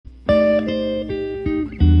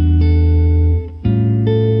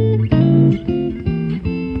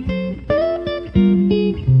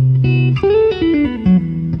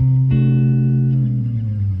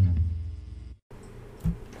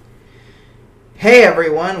Hey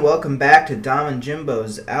everyone, welcome back to Dom and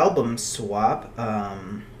Jimbo's album swap.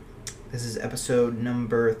 This is episode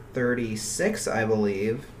number 36, I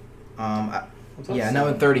believe. Number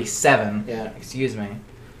 37. Yeah. Excuse me.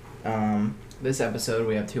 This episode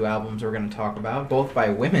we have two albums we're going to talk about, both by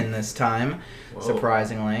women this time,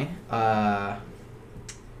 surprisingly.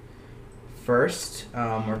 First,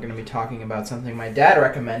 we're going to be talking about something my dad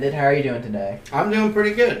recommended. How are you doing today? I'm doing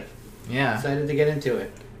pretty good. Yeah. Excited to get into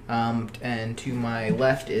it. And to my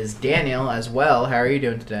left is Daniel as well. How are you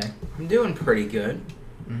doing today? I'm doing pretty good.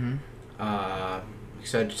 Mm-hmm.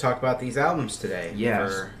 Excited to talk about these albums today.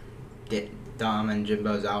 Yes. For Dom and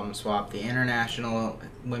Jimbo's album swap, the International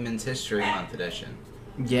Women's History Month edition.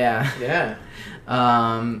 Yeah. Yeah.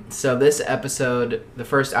 So this episode, the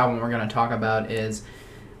first album we're going to talk about is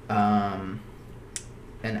an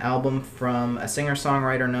album from a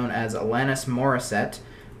singer-songwriter known as Alanis Morissette.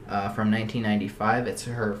 From 1995. It's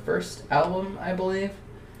her first album, I believe.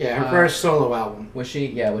 Yeah, her first solo album. Was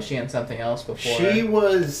she in something else before? She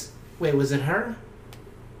was... Wait, was it her?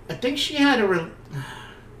 I think she had I don't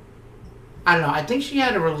know. I think she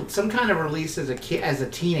had some kind of release as a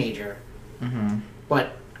teenager. Mm-hmm.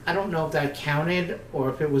 But I don't know if that counted or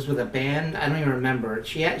if it was with a band. I don't even remember.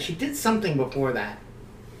 She did something before that.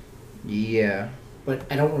 Yeah.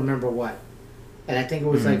 But I don't remember what. And I think it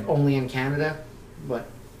was like only in Canada. But...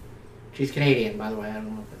 She's Canadian, by the way. I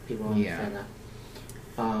don't know if people understand that.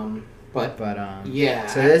 But yeah.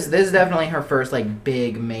 So this is definitely her first like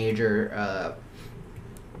big major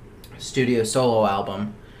studio solo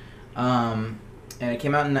album, and it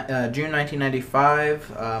came out in June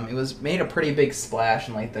 1995. It was made a pretty big splash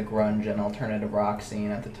in like the grunge and alternative rock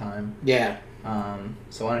scene at the time. Yeah.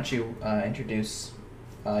 So why don't you introduce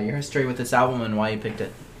your history with this album and why you picked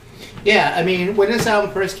it? Yeah, I mean, when this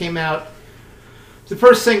album first came out, the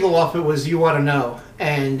first single off it was You Wanna Know,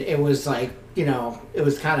 and it was like, you know, it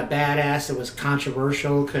was kind of badass, it was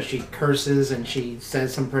controversial because she curses and she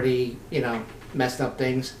says some pretty, you know, messed up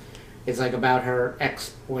things. It's like about her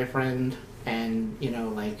ex-boyfriend and, you know,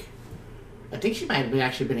 like, I think she might have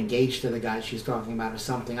actually been engaged to the guy she's talking about or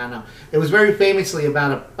something, I don't know. It was very famously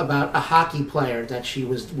about a hockey player that she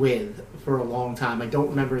was with for a long time. I don't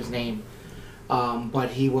remember his name,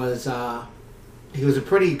 but he was a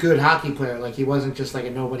pretty good hockey player. Like, he wasn't just like a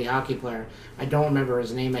nobody hockey player. I don't remember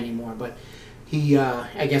his name anymore, but he,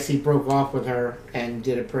 I guess he broke off with her and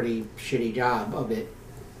did a pretty shitty job of it.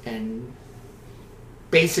 And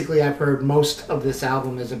basically, I've heard most of this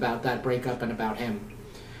album is about that breakup and about him.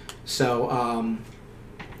 So,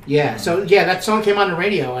 that song came on the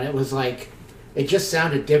radio, and it was like, it just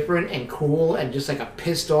sounded different and cool, and just like a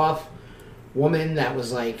pissed off woman that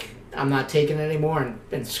was like, I'm not taking it anymore,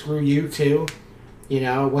 and screw you too. You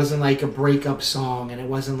know, it wasn't like a breakup song, and it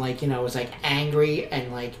wasn't like, you know, it was like angry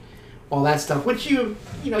and like all that stuff, which you've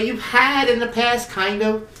had in the past, kind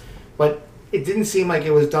of, but it didn't seem like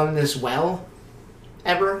it was done this well,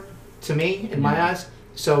 ever, to me, in my eyes.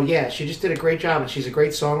 So yeah, she just did a great job, and she's a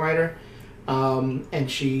great songwriter, and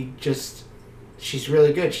she's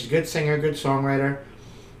really good. She's a good singer, good songwriter.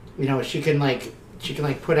 You know, she can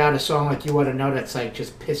put out a song like You Wanna Know that's like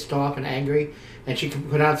just pissed off and angry. And she can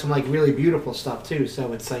put out some like really beautiful stuff too,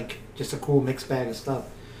 so it's like just a cool mixed bag of stuff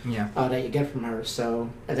that you get from her. So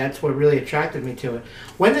that's what really attracted me to it.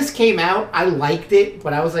 When this came out, I liked it,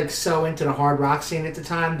 but I was like so into the hard rock scene at the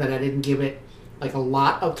time that I didn't give it like a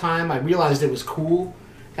lot of time. I realized it was cool,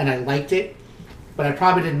 and I liked it, but I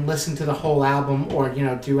probably didn't listen to the whole album or, you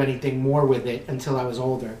know, do anything more with it until I was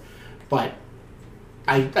older. But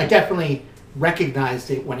I definitely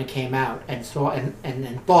recognized it when it came out and saw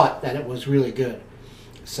and thought that it was really good.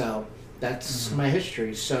 So that's my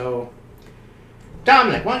history. So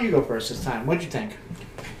Dominic, why don't you go first this time? What'd you think?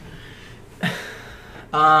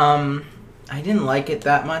 I didn't like it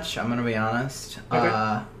that much, I'm gonna be honest.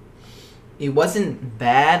 Okay. It wasn't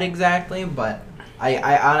bad exactly, but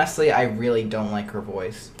I honestly really don't like her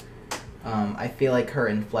voice. I feel like her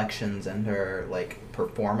inflections and her like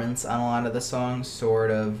performance on a lot of the songs sort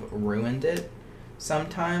of ruined it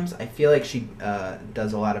sometimes. I feel like she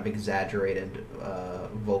does a lot of exaggerated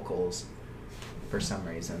vocals for some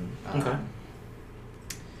reason. Okay.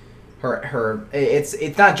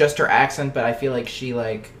 It's not just her accent, but I feel like she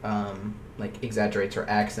like exaggerates her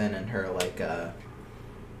accent and her like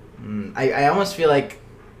I almost feel like,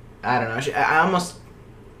 I don't know, I almost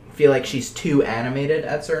feel like she's too animated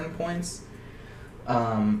at certain points.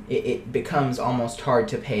 It becomes almost hard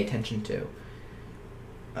to pay attention to.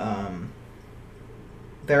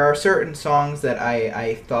 There are certain songs that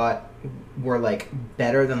I thought were like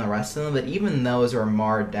better than the rest of them, but even those are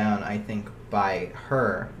marred down, I think, by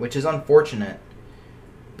her, which is unfortunate.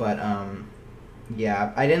 But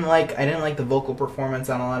Yeah, I didn't like the vocal performance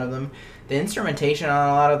on a lot of them. The instrumentation on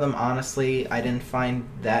a lot of them, honestly, I didn't find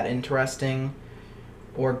that interesting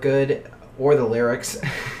or good, or the lyrics.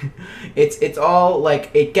 It's all like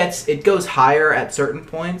it goes higher at certain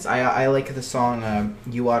points. I like the song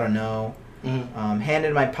 "You Oughta Know." "Hand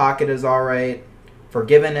in My Pocket" is all right.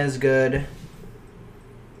 "Forgiven" is good.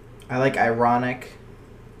 I like "Ironic"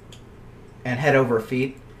 and "Head Over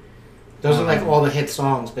Feet." Those are like all the hit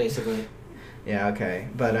songs, basically. Yeah, okay,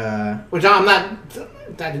 but which I'm not.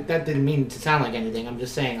 That didn't mean to sound like anything. I'm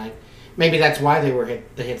just saying, like, maybe that's why they were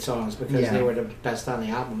the hit songs, because they were the best on the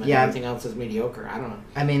album, and everything else is mediocre. I don't know.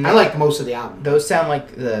 I mean, I like most of the album. Those sound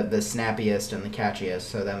like the snappiest and the catchiest,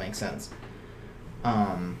 so that makes sense.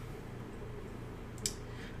 But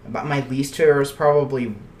my least favorite is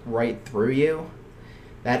probably "Right Through You."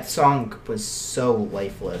 That song was so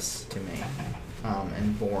lifeless to me,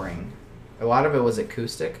 and boring. A lot of it was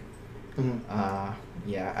acoustic.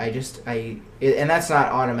 Yeah, and that's not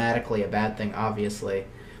automatically a bad thing, obviously,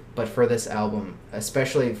 but for this album,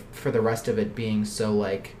 especially for the rest of it being so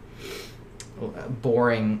like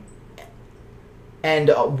boring, and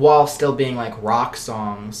while still being like rock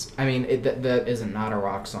songs. I mean, that isn't not a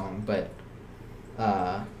rock song, but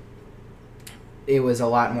it was a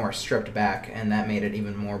lot more stripped back, and that made it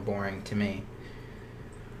even more boring to me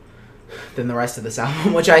than the rest of this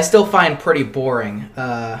album, which I still find pretty boring,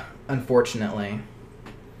 unfortunately.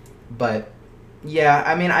 But yeah,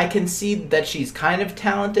 I mean, I can see that she's kind of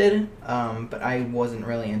talented, but I wasn't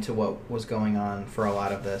really into what was going on for a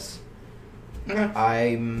lot of this. Okay.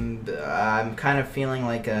 I'm kind of feeling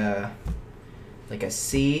like a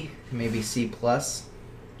C, maybe C plus.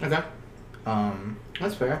 Okay.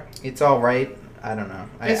 That's fair. It's all right. I don't know.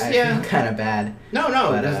 I feel kind of bad. No,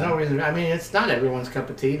 but, there's no reason. I mean, it's not everyone's cup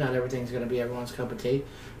of tea. Not everything's going to be everyone's cup of tea.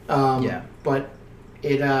 Yeah. But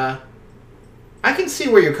it, I can see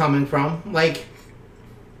where you're coming from. Like,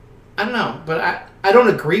 I don't know, but I don't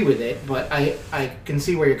agree with it, but I can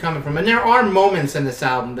see where you're coming from. And there are moments in this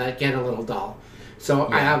album that get a little dull. So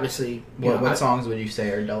I obviously... What songs would you say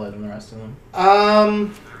are duller than the rest of them?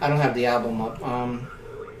 I don't have the album up.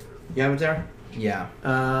 You have it there? Yeah.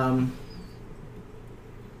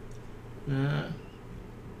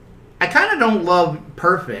 I kind of don't love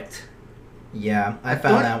 "Perfect." Yeah, I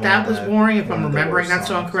found that one. That was boring, if I'm remembering that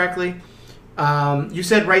song correctly. You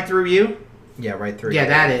said "Right Through You"? Yeah, "Right Through You." Yeah,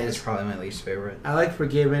 that is. It's probably my least favorite. I like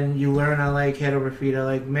 "Forgiven." "You Learn" I like. "Head Over Feet" I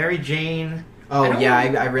like. "Mary Jane." Oh, yeah,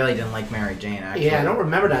 I really didn't like "Mary Jane", actually. Yeah, I don't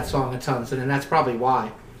remember that song a ton, so then that's probably why.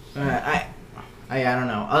 I don't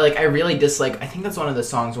know. I really dislike... I think that's one of the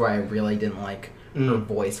songs where I really didn't like her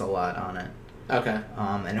voice a lot on it. Okay.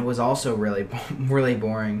 And it was also really, really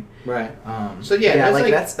boring. Right. So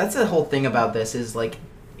that's the whole thing about this is like,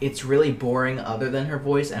 it's really boring other than her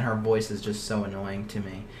voice, and her voice is just so annoying to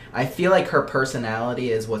me. I feel like her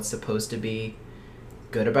personality is what's supposed to be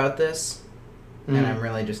good about this, and I'm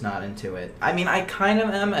really just not into it. I mean, I kind of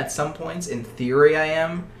am at some points. In theory, I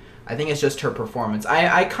am. I think it's just her performance.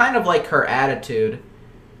 I kind of like her attitude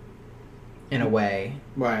in a way.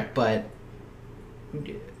 Right. But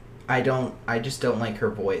I just don't like her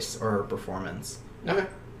voice or her performance. Okay.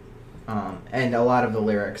 And a lot of the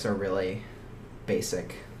lyrics are really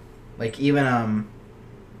basic. Like, even,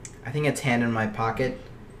 I think it's "Hand in My Pocket."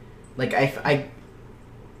 Like, I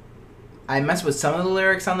mess with some of the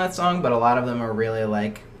lyrics on that song, but a lot of them are really,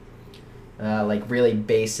 like really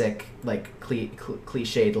basic, like,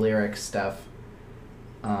 cliched lyric stuff,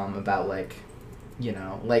 about, like, you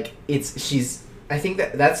know, like, I think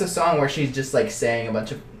that's a song where she's just, like, saying a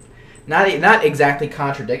bunch of, not exactly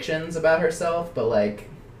contradictions about herself, but, like,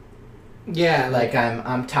 yeah, like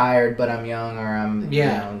I'm tired, but I'm young, or I'm, you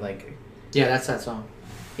know, like... Yeah, that's that song.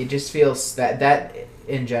 It just feels that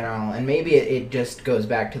in general, and maybe it just goes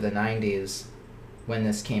back to the 90s when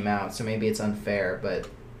this came out, so maybe it's unfair, but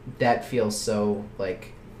that feels so,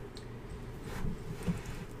 like,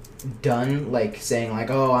 done, like, saying, like,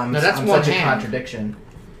 oh, I'm such a contradiction.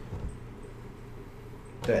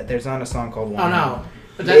 There's not a song called "One Hand." Oh, no.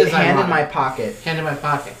 But that is "Hand in My Pocket." "Hand in My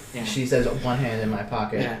Pocket." Yeah. She says "one hand in my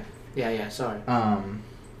pocket." Yeah, sorry.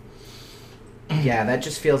 Yeah, that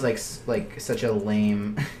just feels like such a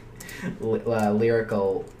lame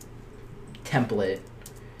lyrical template,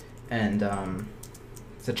 and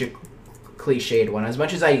such a cliched one. As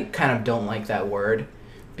much as I kind of don't like that word,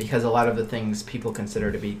 because a lot of the things people consider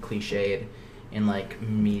to be cliched in, like,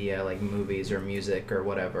 media, like movies or music or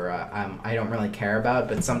whatever, I don't really care about,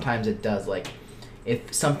 but sometimes it does. Like,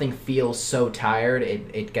 if something feels so tired,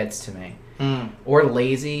 it gets to me. Or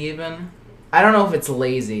lazy, even. I don't know if it's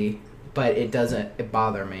lazy, but it doesn't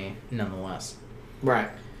bother me nonetheless. Right.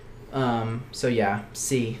 So yeah,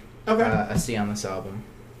 C. Okay. A C on this album.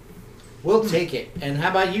 We'll take it. And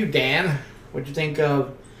how about you, Dan? What'd you think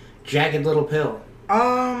of Jagged Little Pill?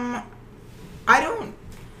 I don't.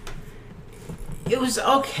 It was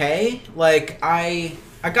okay. Like I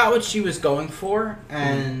got what she was going for,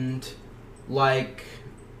 and like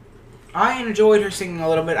I enjoyed her singing a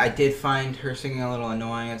little bit. I did find her singing a little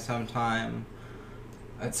annoying at some time.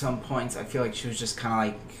 At some points, I feel like she was just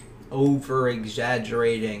kind of like over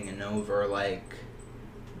exaggerating and over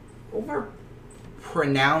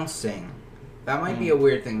pronouncing. That might be a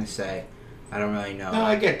weird thing to say. I don't really know. No,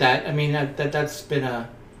 I get that. I mean, that's been a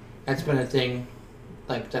thing,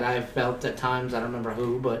 like, that I've felt at times. I don't remember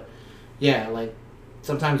who, but yeah, like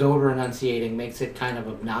sometimes over enunciating makes it kind of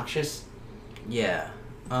obnoxious. Yeah.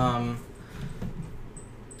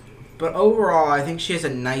 But overall, I think she has a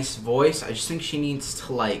nice voice. I just think she needs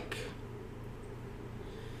to, like,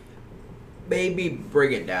 maybe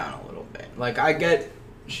bring it down a little bit. Like, I get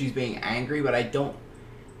she's being angry, but I don't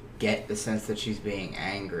get the sense that she's being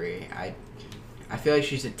angry. I feel like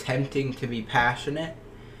she's attempting to be passionate,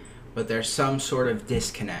 but there's some sort of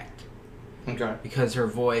disconnect. Okay. Because her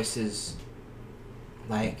voice is,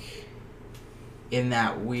 like, in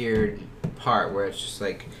that weird part where it's just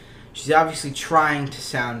like she's obviously trying to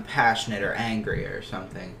sound passionate or angry or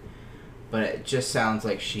something, but it just sounds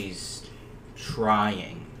like she's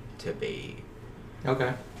trying to be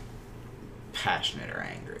passionate or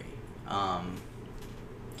angry.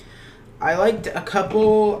 I liked a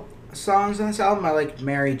couple songs on this album. I liked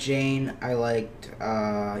Mary Jane. I liked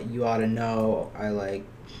You Oughta Know. I liked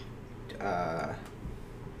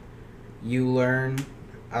You Learn.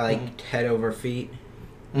 I liked Head Over Feet.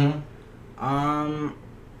 I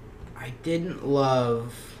didn't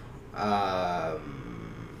love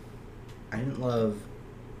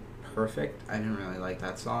Perfect. I didn't really like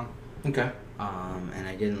that song. Okay. And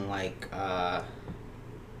I didn't like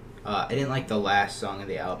the last song of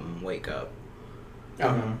the album, Wake Up.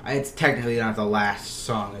 It's technically not the last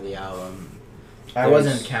song of the album. I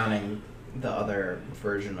wasn't counting the other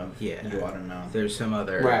version of You Oughta Know. There's some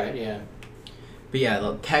other... Right, yeah. But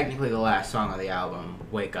yeah, technically the last song of the album,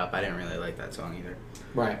 Wake Up, I didn't really like that song either.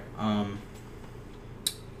 Right.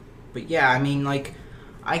 But yeah, I mean, like,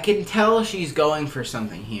 I can tell she's going for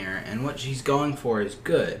something here, and what she's going for is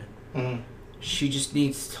good. She just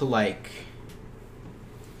needs to, like...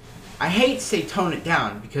 I hate to say tone it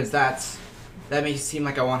down, because that makes it seem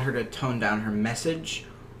like I want her to tone down her message,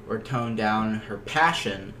 or tone down her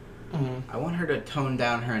passion. I want her to tone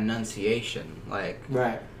down her enunciation, like...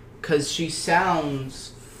 Right. Because she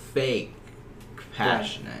sounds fake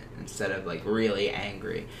passionate instead of, like, really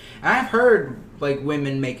angry. And I've heard, like,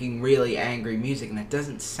 women making really angry music, and it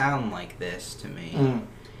doesn't sound like this to me.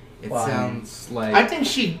 It sounds like... I think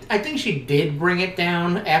she did bring it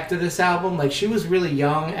down after this album. Like, she was really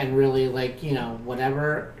young and really, like, you know,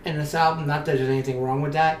 whatever in this album. Not that there's anything wrong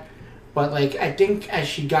with that. But, like, I think as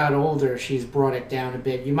she got older, she's brought it down a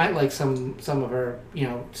bit. You might like some of her, you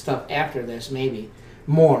know, stuff after this, maybe.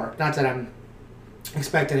 More. Not that I'm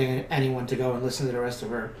expecting anyone to go and listen to the rest of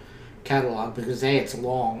her catalog, because A, it's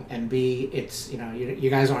long, and B, it's, you know, you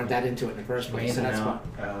guys aren't that into it in the first place, so that's fine.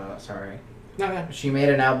 Sorry. No. She made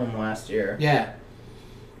an album last year. Yeah.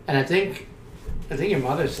 And I think your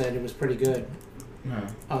mother said it was pretty good.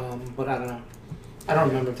 But I don't know. I don't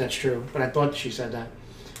remember if that's true, but I thought she said that.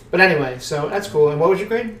 But anyway, so that's cool. And what was your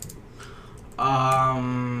grade?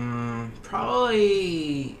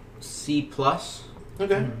 Probably C+.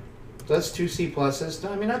 Okay. So that's 2 C+.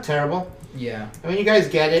 I mean, not terrible. Yeah. I mean, you guys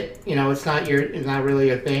get it. You know, it's not really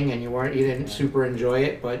your thing, and you didn't super enjoy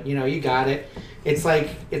it, but you know, you got it. It's like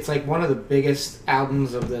one of the biggest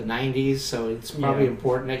albums of the '90s, so it's probably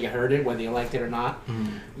important that you heard it, whether you liked it or not.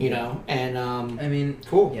 You know, and I mean,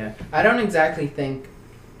 cool. Yeah. I don't exactly think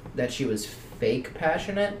that she was fake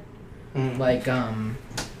passionate. Like, I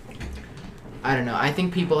don't know. I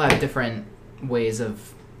think people have different ways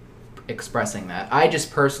of expressing that. I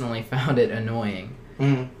just personally found it annoying.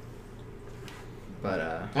 But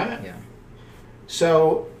yeah.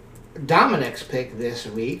 So Dominic's pick this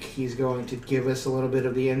week, he's going to give us a little bit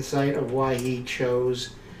of the insight of why he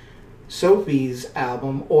chose Sophie's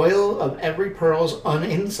album, Oil of Every Pearl's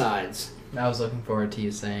Uninsides. I was looking forward to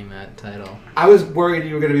you saying that title. I was worried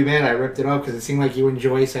you were going to be mad I ripped it off, because it seemed like you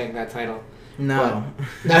enjoy saying that title. No.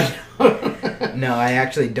 But, no, I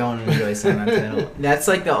actually don't enjoy saying that title. That's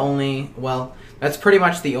like the only... Well, that's pretty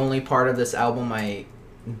much the only part of this album I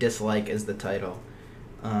dislike is the title.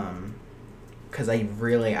 Because I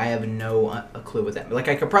have no a clue what that... Like,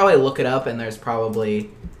 I could probably look it up, and there's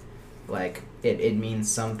probably... Like, it means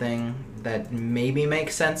something that maybe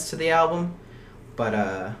makes sense to the album.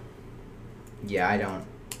 But, yeah, I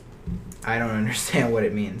don't understand what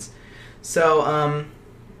it means. So,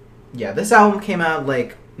 yeah, this album came out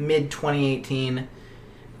like mid 2018.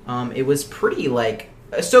 It was pretty like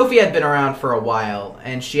Sophie had been around for a while,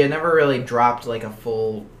 and she had never really dropped like a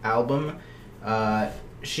full album.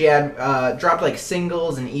 She had dropped like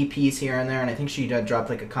singles and EPs here and there, and I think she had dropped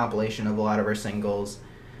like a compilation of a lot of her singles.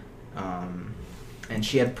 And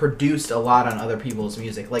she had produced a lot on other people's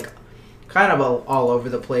music, like kind of all over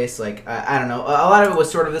the place. Like I don't know, a lot of it was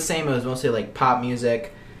sort of the same. It was mostly like pop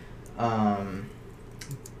music,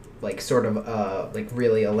 like sort of like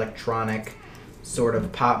really electronic sort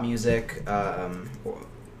of pop music.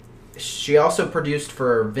 She also produced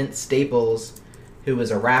for Vince Staples, who was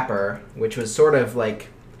a rapper, which was sort of like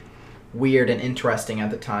weird and interesting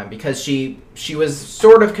at the time because she was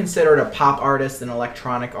sort of considered a pop artist and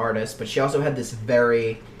electronic artist, but she also had this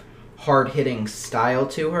very hard-hitting style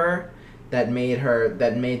to her that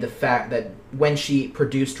made the fact that when she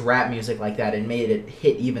produced rap music like that, it made it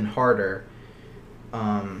hit even harder.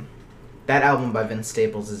 That album by Vince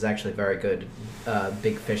Staples is actually very good,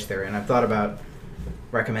 Big Fish Theory, and I've thought about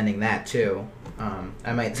recommending that too.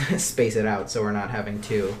 I might space it out so we're not having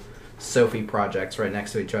two Sophie projects right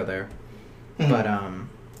next to each other. But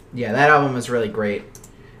yeah, that album is really great.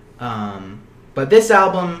 But this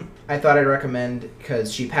album I thought I'd recommend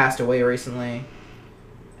because she passed away recently,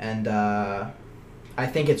 and I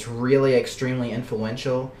think it's really extremely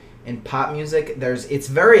influential in pop music. It's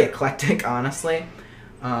very eclectic, honestly.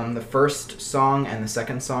 The first song and the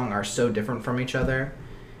second song are so different from each other.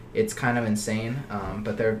 It's kind of insane,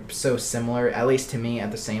 but they're so similar, at least to me,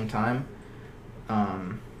 at the same time.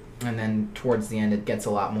 And then towards the end, it gets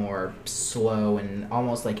a lot more slow and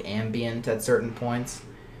almost like ambient at certain points.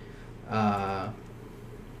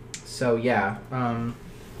 So yeah,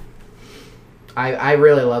 I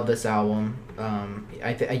really love this album.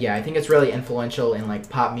 I think it's really influential in like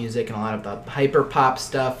pop music and a lot of the hyper pop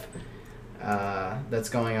stuff that's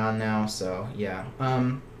going on now. So yeah.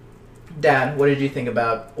 Dad, what did you think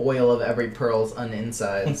about Oil of Every Pearl's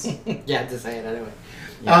Insides? Yeah, I had to say it anyway.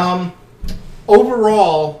 Yeah.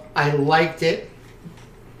 Overall, I liked it.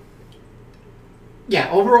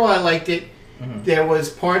 Yeah, overall, I liked it. Mm-hmm. There was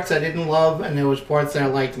parts I didn't love, and there was parts that I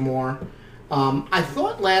liked more. I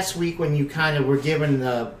thought last week when you kind of were given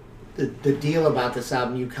the deal about this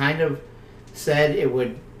album, you kind of said it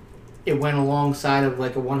went alongside of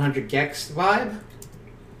like a 100 Gex vibe.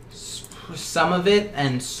 Some of it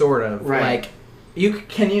and sort of right. Like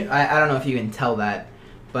I don't know if you can tell that,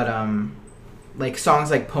 but like songs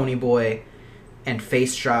like Pony Boy and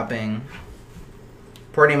Face Shopping,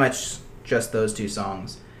 pretty much just those two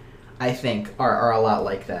songs, I think are a lot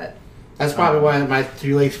like that. That's probably one of my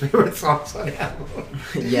two least favorite songs on the album.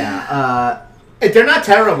 Yeah, they're not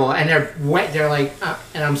terrible, and they're like,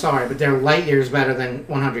 and I'm sorry, but they're light years better than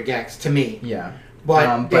 100 Gex to me. Yeah.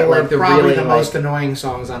 But they were like probably really the most annoying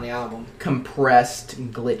songs on the album. Compressed,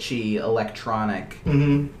 glitchy, electronic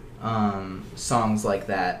songs like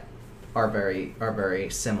that are very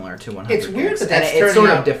similar to 100. It's weird that it's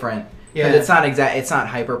sort of different. Yeah, it's not It's not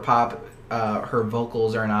hyper pop. Her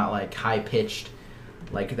vocals are not like high pitched,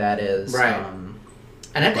 like that is. Right.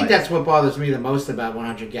 And I think that's what bothers me the most about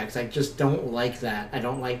 100 Gex. I just don't like that. I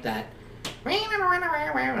don't like that.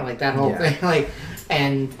 Like that whole thing. Like,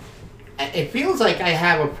 and it feels like I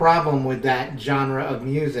have a problem with that genre of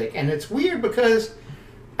music, and it's weird because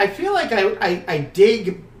I feel like I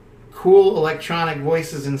dig cool electronic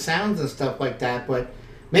voices and sounds and stuff like that, but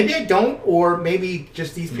maybe I don't, or maybe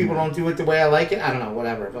just these people don't do it the way I like it. I don't know,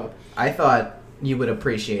 whatever. But I thought you would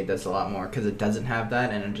appreciate this a lot more because it doesn't have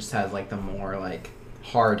that, and it just has like the more like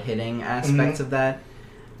hard hitting aspects of that.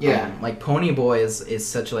 Yeah, like Pony Boy is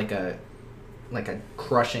such like a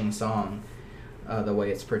crushing song. The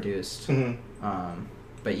way it's produced.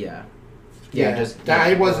 But yeah.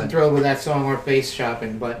 I wasn't thrilled with that song or Face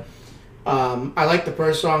Shopping, but I like the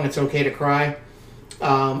first song, It's Okay to Cry.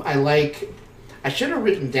 I should have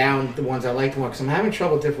written down the ones I liked more because I'm having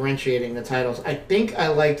trouble differentiating the titles. I think I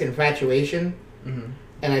liked Infatuation, and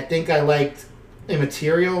I think I liked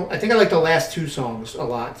Immaterial. I think I liked the last two songs a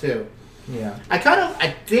lot too. Yeah.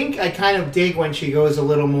 I think I kind of dig when she goes a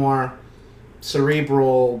little more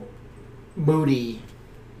cerebral, moody,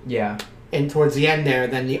 and towards the end there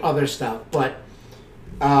than the other stuff. But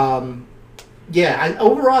overall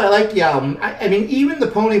I like the album. I mean, even the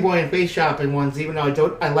Pony Boy and Face Shopping ones, even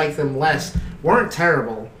though I like them less, weren't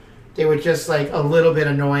terrible. They were just like a little bit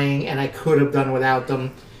annoying, and I could have done without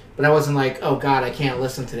them. But I wasn't like, oh god, I can't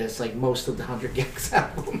listen to this like most of the 100 Gex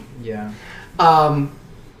album. Yeah.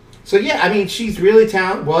 So yeah, I mean,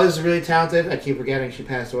 was really talented. I keep forgetting she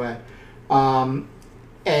passed away.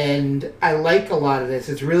 and I like a lot of this.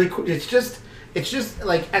 It's really cool. It's just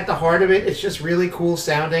like at the heart of it, it's just really cool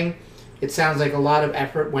sounding. It sounds like a lot of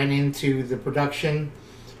effort went into the production,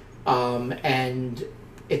 and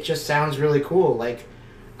it just sounds really cool. Like,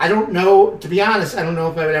 I don't know, to be honest, I don't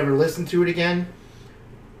know if I would ever listen to it again,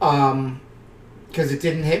 because it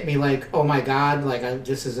didn't hit me like, oh my god, like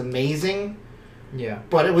this is amazing. Yeah.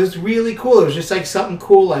 But it was really cool. It was just like something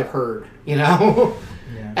cool I've heard, you know.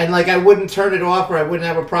 Yeah. And like I wouldn't turn it off, or I wouldn't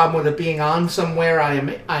have a problem with it being on somewhere I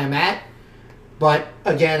am at. But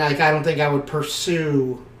again, like I don't think I would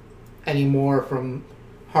pursue any more from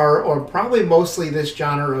her, or probably mostly this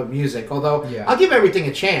genre of music. Although I'll give everything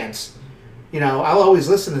a chance. You know, I'll always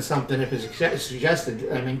listen to something if it's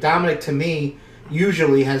suggested. I mean, Dominic to me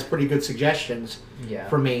usually has pretty good suggestions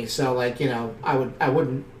for me. So like, you know, I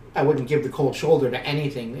wouldn't give the cold shoulder to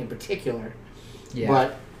anything in particular. Yeah.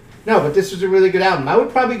 But this was a really good album. I would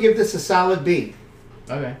probably give this a solid B.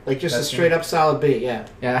 Okay. Like just a straight up solid B, yeah.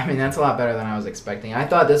 Yeah, I mean that's a lot better than I was expecting. I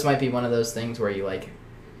thought this might be one of those things where you like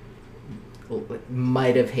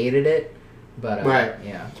might have hated it, but right.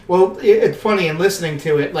 Yeah. Well, it's funny in listening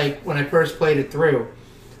to it, like when I first played it through,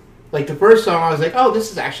 like the first song I was like, oh,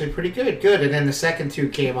 this is actually pretty good, and then the second two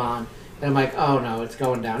came on, and I'm like, oh no, it's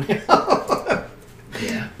going downhill.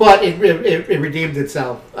 Yeah. But it redeemed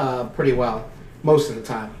itself pretty well most of the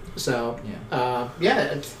time. So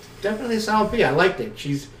it's definitely a solid B. I liked it.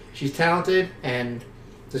 She's talented, and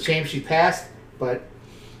it's a shame she passed, but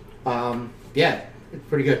it's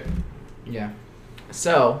pretty good. Yeah.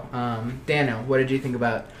 So, Daniel, what did you think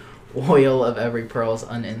about Oil of Every Pearl's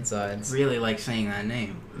Uninsides? Really like saying that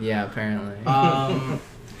name. Yeah, apparently.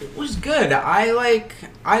 It was good. I like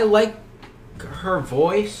her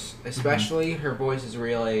voice, especially. Her voice is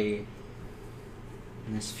really,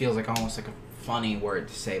 and this feels like almost like a funny word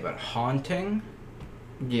to say, but haunting.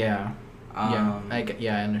 Yeah. I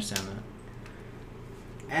understand that.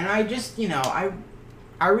 And I just,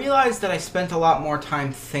 I realized that I spent a lot more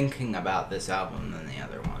time thinking about this album than the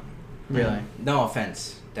other one. Really? No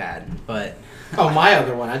offense, Dad, but... Oh, my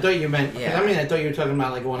other one. I thought you meant... Yeah. I thought you were talking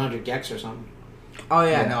about like 100 Gex or something. Oh,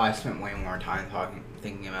 yeah, no, I spent way more time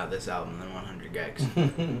thinking about this album than 100 Gex.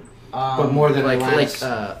 But more than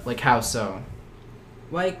like how so?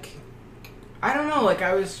 Like, I don't know, like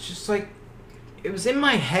I was just like... It was in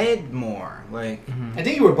my head more, like... Mm-hmm. I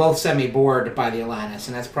think you were both semi-bored by the Alanis,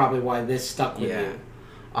 and that's probably why this stuck with you.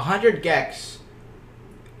 100 Gex,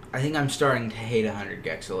 I think I'm starting to hate 100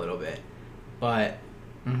 Gex a little bit. But,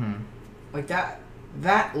 like that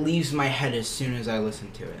leaves my head as soon as I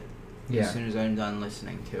listen to it. Yeah. As soon as I'm done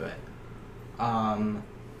listening to it.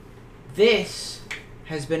 This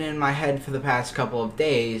has been in my head for the past couple of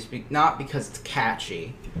days, not because it's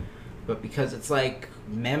catchy, but because it's, like,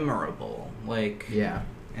 memorable. Like, yeah.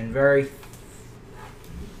 And very,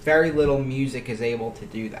 very little music is able to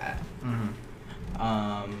do that.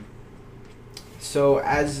 So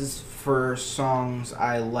as for songs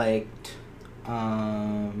I liked, hold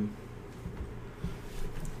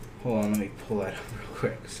on, let me pull that up real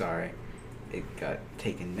quick. Sorry, it got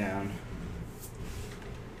taken down.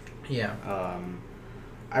 Yeah.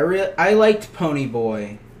 I liked Pony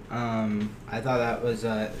Boy. I thought that was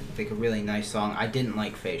like a really nice song. I didn't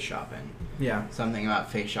like Face Shopping. Yeah. Something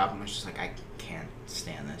about Face Shopping was just like, I can't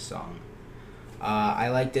stand this song. I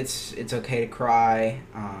liked It's Okay to Cry,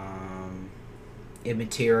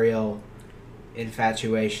 Immaterial,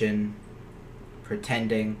 Infatuation,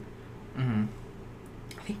 Pretending. I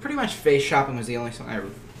think pretty much Face Shopping was the only song I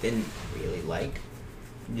didn't really like.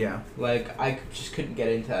 Yeah. Like, I just couldn't get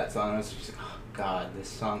into that song. I was just like, oh god, this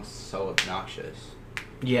song's so obnoxious.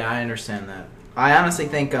 Yeah, I understand that. I honestly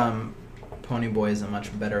think Pony Boy is a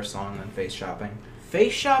much better song than Face Shopping.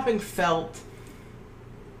 Face Shopping felt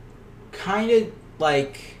kind of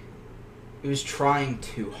like it was trying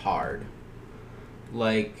too hard.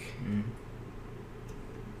 Like,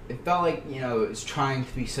 it felt like, it was trying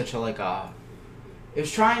to be such a, it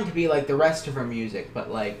was trying to be like the rest of her music,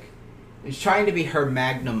 but like, it was trying to be her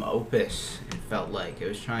magnum opus, it felt like. It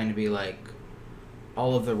was trying to be like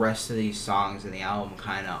all of the rest of these songs in the album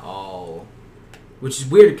kind of all... Which is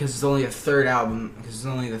weird because it's only a third album, because it's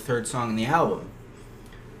only the third song in the album.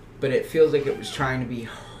 But it feels like it was trying to be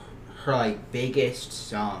her like biggest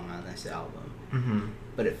song on this album.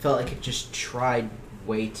 But it felt like it just tried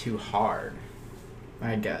way too hard.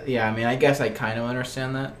 I guess I kind of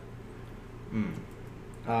understand that.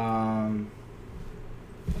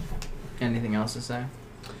 Anything else to say?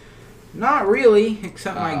 Not really,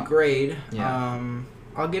 except my grade. Yeah.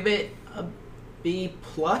 I'll give it a B+.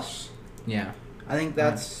 Yeah. I think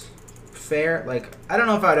that's fair. Like, I don't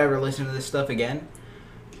know if I'd ever listen to this stuff again,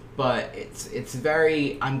 but it's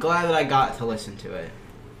very. I'm glad that I got to listen to it.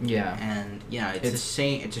 Yeah. And yeah, it's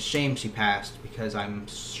a shame she passed, because I'm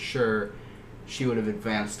sure she would have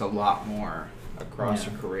advanced a lot more across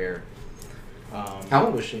her career. How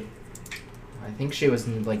old was she? I think she was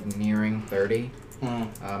like nearing 30.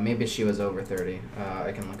 Maybe she was over 30.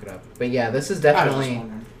 I can look it up. But yeah, this is definitely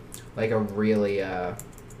like a really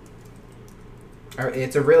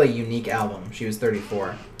it's a really unique album. She was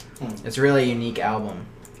 34. It's a really unique album.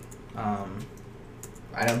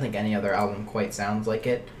 I don't think any other album quite sounds like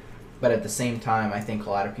it, but at the same time, I think a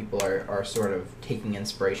lot of people are sort of taking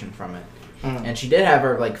inspiration from it. And she did have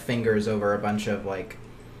her like fingers over a bunch of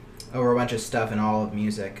stuff in all of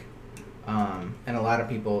music. And a lot of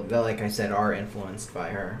people, like I said, are influenced by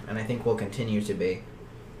her, and I think will continue to be.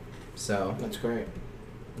 So that's great.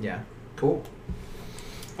 Yeah. Cool.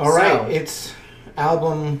 All right, it's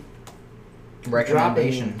album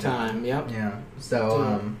recommendation time. Yep. Yeah.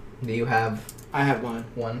 So, do you have? I have mine.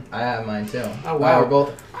 One. I have mine too. Oh wow. We're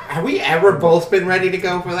both. Have we ever both been ready to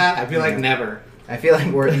go for that? I feel like never. I feel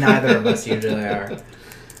like we're neither of us usually are.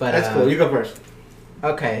 But that's cool. You go first.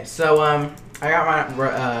 Okay, so I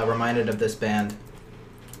got reminded of this band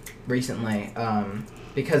recently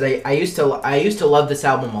because I used to love this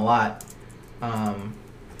album a lot,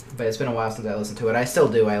 but it's been a while since I listened to it. I still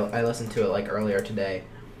do. I listened to it like earlier today,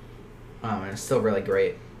 and it's still really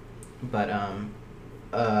great. But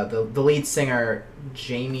the lead singer,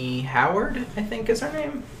 Jamie Howard, I think is her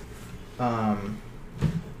name. I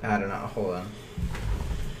don't know. Hold on.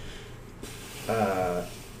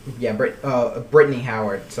 Brittany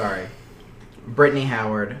Howard. Sorry, Brittany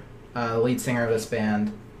Howard, lead singer of this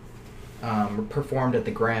band, performed at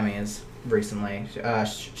the Grammys recently.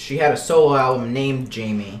 She had a solo album named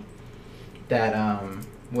Jamie that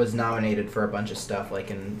was nominated for a bunch of stuff, like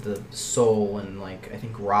in the soul and like I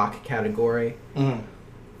think rock category.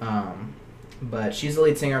 But she's the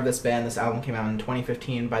lead singer of this band. This album came out in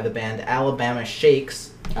 2015 by the band Alabama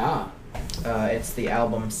Shakes. It's the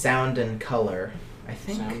album Sound and Color, I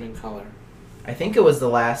think. Sound and Color. I think it was the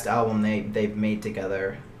last album they've made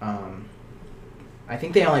together. I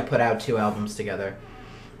think they only put out 2 albums together.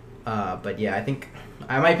 But yeah, I think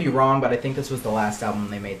I might be wrong, but I think this was the last album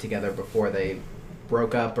they made together before they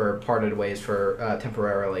broke up or parted ways for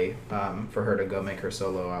temporarily for her to go make her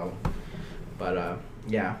solo album. But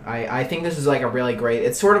yeah, I think this is like a really great.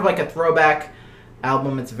 It's sort of like a throwback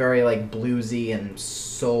album. It's very like bluesy and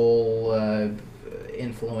soul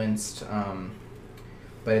influenced,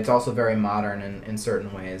 but it's also very modern in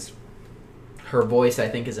certain ways. Her voice, I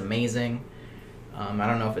think, is amazing. I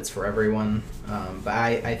don't know if it's for everyone, but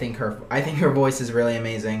I think her voice is really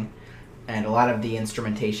amazing, and a lot of the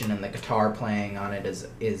instrumentation and the guitar playing on it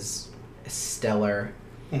is stellar.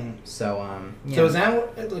 So yeah. So is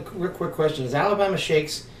that real quick question? Is Alabama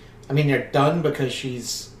Shakes? I mean, they're done because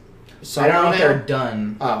she's. I don't know if they're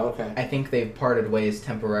done. Oh, okay. I think they've parted ways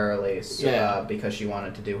temporarily, because she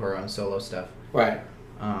wanted to do her own solo stuff. Right.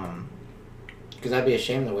 Because that'd be a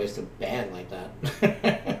shame to waste a band like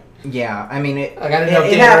that. Yeah, I mean it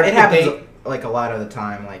happens like a lot of the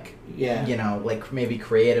time. Like you know, like maybe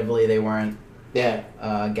creatively they weren't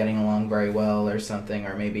getting along very well or something,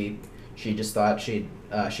 or maybe she just thought she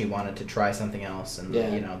wanted to try something else, and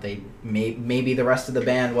you know they maybe the rest of the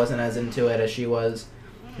band wasn't as into it as she was.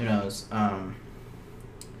 Who knows?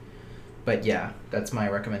 But yeah, that's my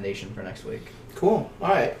recommendation for next week. Cool. All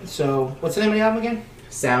right. So what's the name of the album again?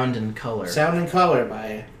 Sound and Color. Sound and Color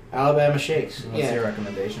by Alabama Shakes. What's your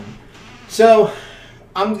recommendation? So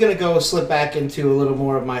I'm going to slip back into a little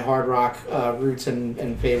more of my hard rock roots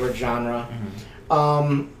and favorite genre.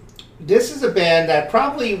 This is a band that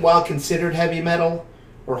probably, while considered heavy metal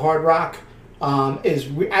or hard rock,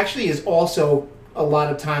 is also a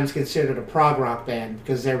lot of times considered a prog rock band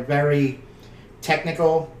because they're very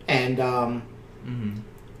technical and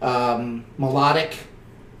melodic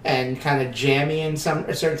and kind of jammy in a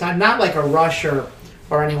certain time. Not like a Rush or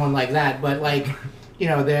anyone like that, but like, you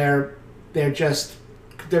know, they're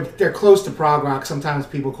close to prog rock. Sometimes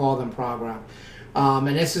people call them prog rock.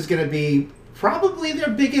 And this is going to be probably their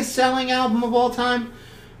biggest selling album of all time.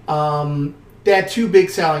 They had 2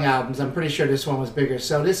 big selling albums. I'm pretty sure this one was bigger.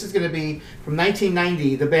 So this is going to be from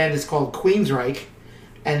 1990. The band is called Queensryche,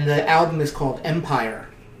 and the album is called Empire.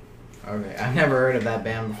 Okay, I've never heard of that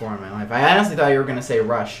band before in my life. I honestly thought you were going to say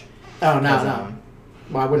Rush. Oh, no.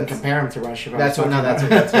 Well, I wouldn't compare them to Rush. That's what I was.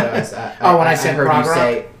 When I said prog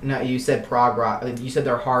rock? No, you said prog rock. You said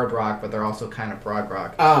they're hard rock, but they're also kind of prog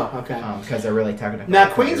rock. Oh, okay. Because they're really technical. Now,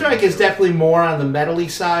 Queensryche is definitely more on the metal-y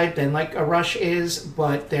side than like a Rush is,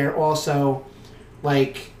 but they're also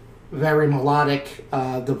like very melodic.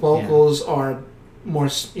 The vocals are more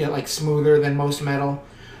like smoother than most metal,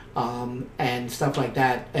 and stuff like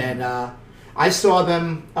that. And I saw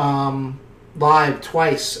them live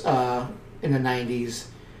twice in the '90s,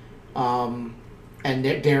 and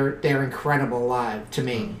they're incredible live to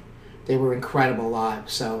me. They were incredible live.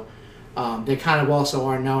 So they kind of also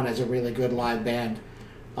are known as a really good live band.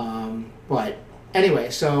 But anyway,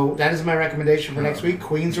 so that is my recommendation for next week: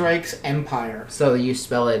 Queensryche's Empire. So you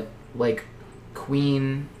spell it like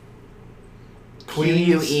Queen.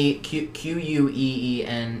 Queensry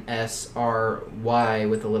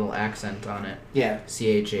with a little accent on it. Yeah.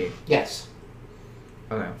 CHE. Yes.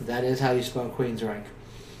 Okay. That is how you spell Queensryche.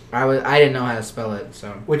 I didn't know how to spell it,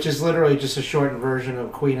 so. Which is literally just a shortened version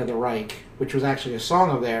of Queen of the Reich, which was actually a song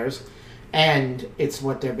of theirs, and it's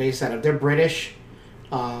what they're based out of. They're British,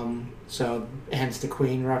 so hence the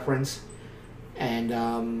Queen reference,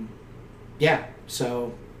 and yeah,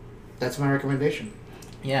 so that's my recommendation.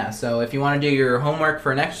 Yeah, so if you want to do your homework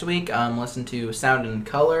for next week, listen to Sound and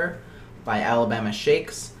Color by Alabama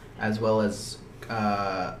Shakes, as well as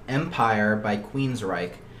Empire by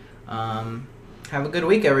Queensryche. Have a good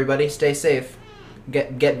week, everybody. Stay safe.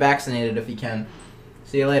 Get vaccinated if you can.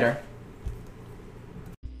 See you later.